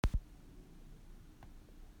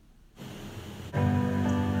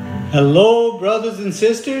Hello, brothers and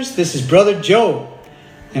sisters. This is Brother Joe,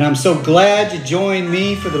 and I'm so glad you joined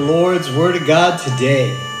me for the Lord's Word of God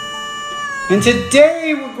today. And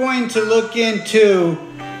today we're going to look into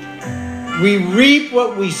we reap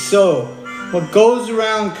what we sow. What goes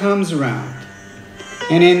around comes around.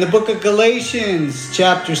 And in the book of Galatians,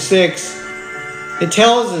 chapter 6, it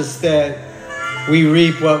tells us that we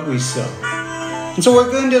reap what we sow. And so we're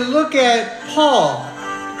going to look at Paul,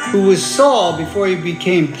 who was Saul before he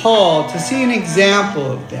became Paul, to see an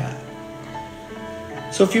example of that.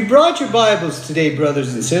 So if you brought your Bibles today,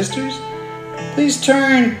 brothers and sisters, please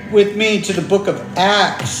turn with me to the book of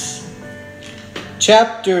Acts,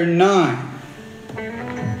 chapter 9.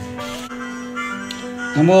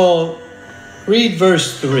 And we'll read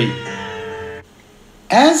verse 3.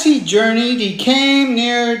 As he journeyed, he came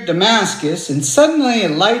near Damascus, and suddenly a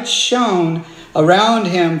light shone around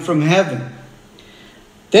him from heaven.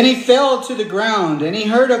 Then he fell to the ground, and he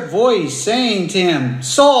heard a voice saying to him,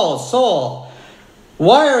 "Saul, Saul,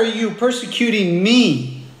 why are you persecuting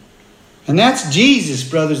me?" And that's Jesus,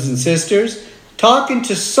 brothers and sisters, talking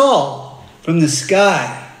to Saul from the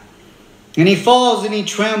sky. And he falls and he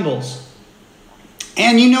trembles.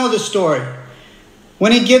 And you know the story.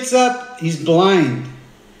 When he gets up, he's blind.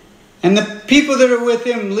 And the people that are with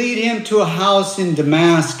him lead him to a house in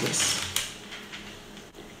Damascus.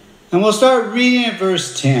 And we'll start reading at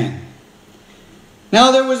verse 10. Now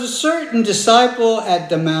there was a certain disciple at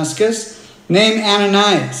Damascus named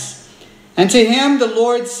Ananias. And to him the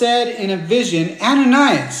Lord said in a vision,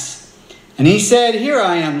 "Ananias." And he said, "Here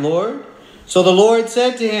I am, Lord." So the Lord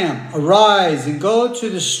said to him, "Arise and go to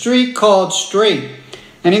the street called Straight,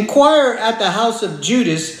 and inquire at the house of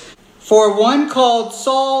Judas for one called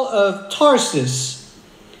Saul of Tarsus.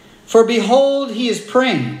 For behold, he is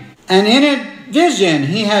praying. And in a vision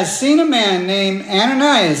he has seen a man named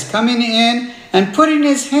Ananias coming in and putting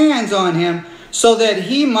his hands on him so that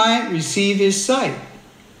he might receive his sight."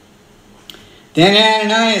 Then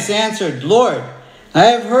Ananias answered, "Lord, I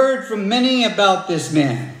have heard from many about this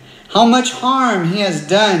man, how much harm he has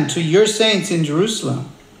done to your saints in Jerusalem.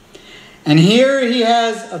 And here he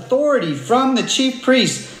has authority from the chief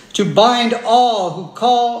priests to bind all who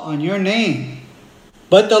call on your name."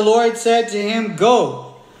 But the Lord said to him, "Go,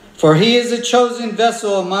 for he is a chosen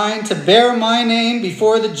vessel of mine to bear my name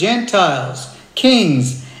before the Gentiles,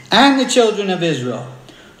 kings, and the children of Israel.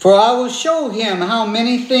 For I will show him how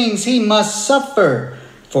many things he must suffer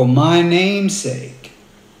for my name's sake."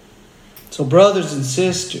 So, brothers and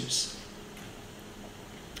sisters,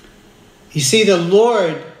 you see, the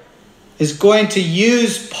Lord is going to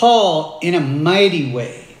use Paul in a mighty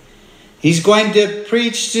way. He's going to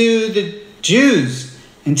preach to the Jews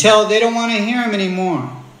until they don't want to hear him anymore.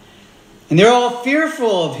 And they're all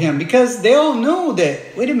fearful of him because they all know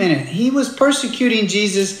that, wait a minute, he was persecuting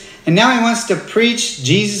Jesus and now he wants to preach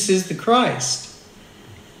Jesus is the Christ.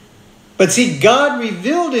 But see, God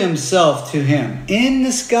revealed himself to him in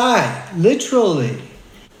the sky, literally.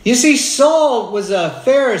 You see, Saul was a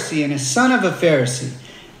Pharisee and a son of a Pharisee.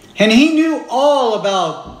 And he knew all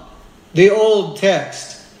about the old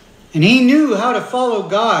text. And he knew how to follow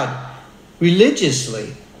God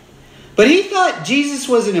religiously. But he thought Jesus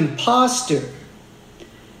was an imposter.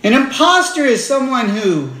 An imposter is someone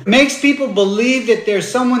who makes people believe that they're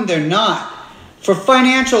someone they're not. For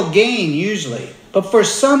financial gain, usually. But for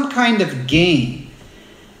some kind of gain.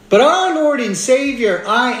 But our Lord and Savior,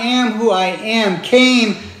 I am who I am,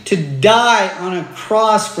 came to die on a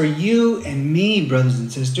cross for you and me, brothers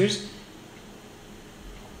and sisters.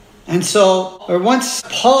 And so, once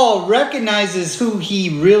Paul recognizes who he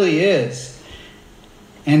really is,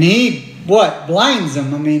 and he, blinds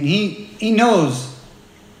him. I mean, he knows,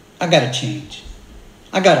 I got to change.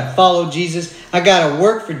 I got to follow Jesus. I got to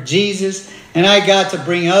work for Jesus. And I got to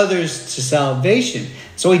bring others to salvation.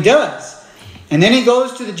 So he does. And then he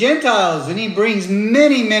goes to the Gentiles and he brings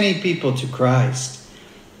many, many people to Christ.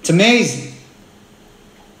 It's amazing.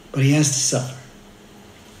 But he has to suffer.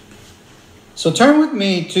 So turn with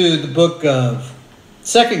me to the book of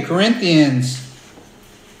 2 Corinthians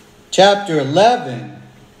chapter 11.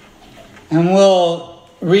 And we'll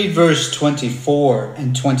read verse 24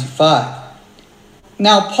 and 25.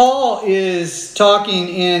 Now Paul is talking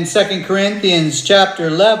in 2 Corinthians chapter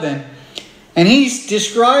 11. And he's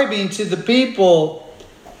describing to the people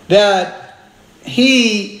that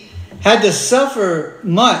he had to suffer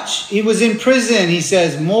much. He was in prison, he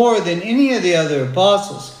says, more than any of the other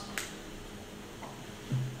apostles.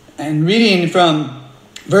 And reading from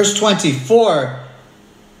verse 24,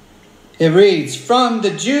 it reads, "From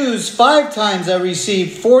the Jews 5 times I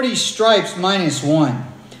received 40 stripes minus 1.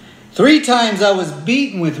 3 times I was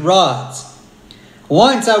beaten with rods.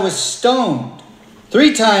 Once I was stoned.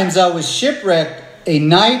 3 times I was shipwrecked. A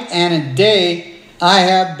night and a day I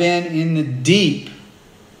have been in the deep.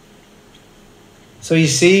 So you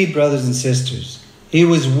see, brothers and sisters, he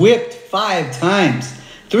was whipped 5 times.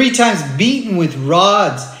 3 times beaten with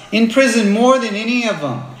rods. In prison more than any of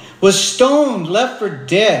them. Was stoned, left for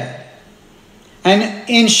dead. And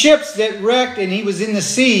in ships that wrecked, and he was in the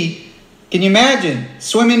sea. Can you imagine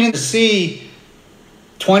swimming in the sea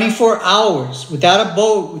 24 hours without a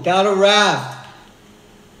boat, without a raft?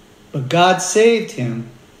 But God saved him.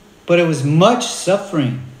 But it was much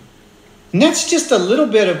suffering. And that's just a little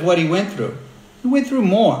bit of what he went through. He went through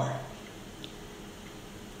more.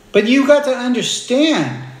 But you got to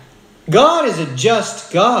understand, God is a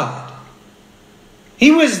just God.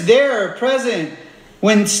 He was there present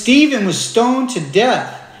when Stephen was stoned to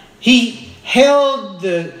death. He held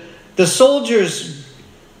the soldiers'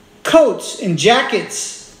 coats and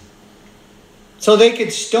jackets so they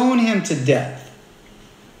could stone him to death.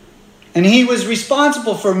 And he was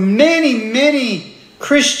responsible for many, many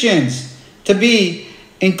Christians to be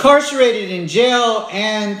incarcerated in jail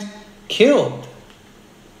and killed.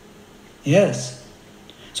 Yes.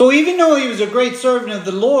 So even though he was a great servant of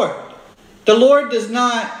the Lord does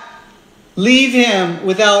not leave him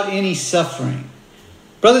without any suffering.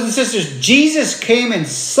 Brothers and sisters, Jesus came and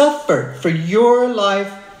suffered for your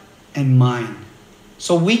life and mine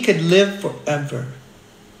so we could live forever.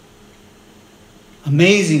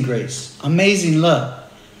 Amazing grace, amazing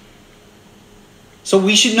love. So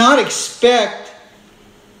we should not expect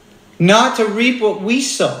not to reap what we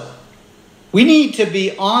sow. We need to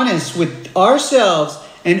be honest with ourselves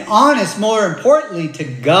and honest, more importantly, to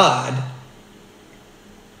God.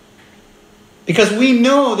 Because we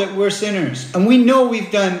know that we're sinners. And we know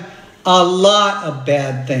we've done a lot of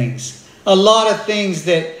bad things. A lot of things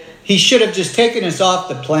that he should have just taken us off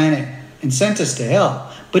the planet and sent us to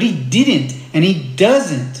hell. But he didn't, and he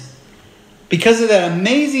doesn't. Because of that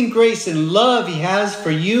amazing grace and love he has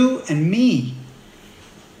for you and me.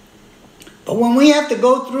 But when we have to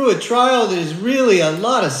go through a trial that is really a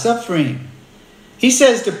lot of suffering, he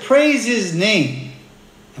says to praise his name.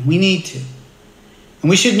 And we need to. And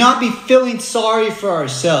we should not be feeling sorry for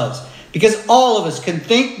ourselves. Because all of us can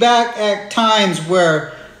think back at times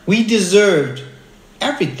where we deserved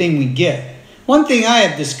everything we get. One thing I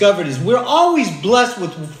have discovered is we're always blessed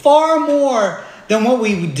with far more than what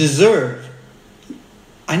we deserve.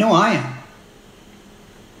 I know I am.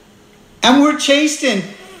 And we're chastened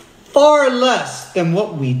far less than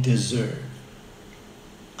what we deserve.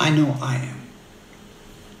 I know I am.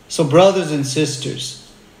 So brothers and sisters,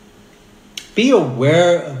 be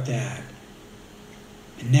aware of that.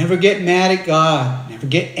 And never get mad at God. Never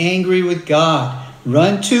get angry with God.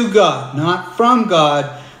 Run to God, not from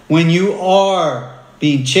God, when you are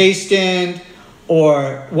being chastened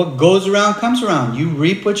or what goes around comes around. You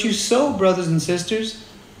reap what you sow, brothers and sisters.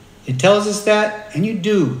 It tells us that, and you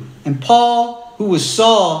do. And Paul, who was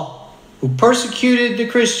Saul, who persecuted the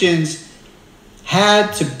Christians,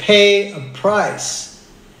 had to pay a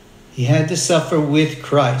price. He had to suffer with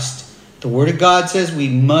Christ. The Word of God says we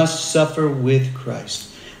must suffer with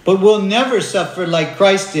Christ. But we'll never suffer like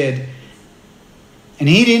Christ did. And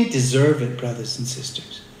he didn't deserve it, brothers and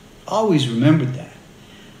sisters. Always remember that.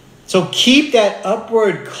 So keep that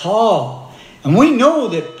upward call. And we know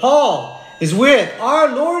that Paul is with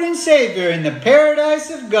our Lord and Savior in the paradise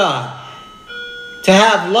of God to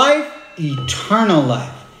have life, eternal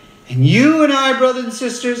life. And you and I, brothers and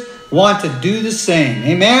sisters, want to do the same.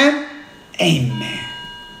 Amen? Amen.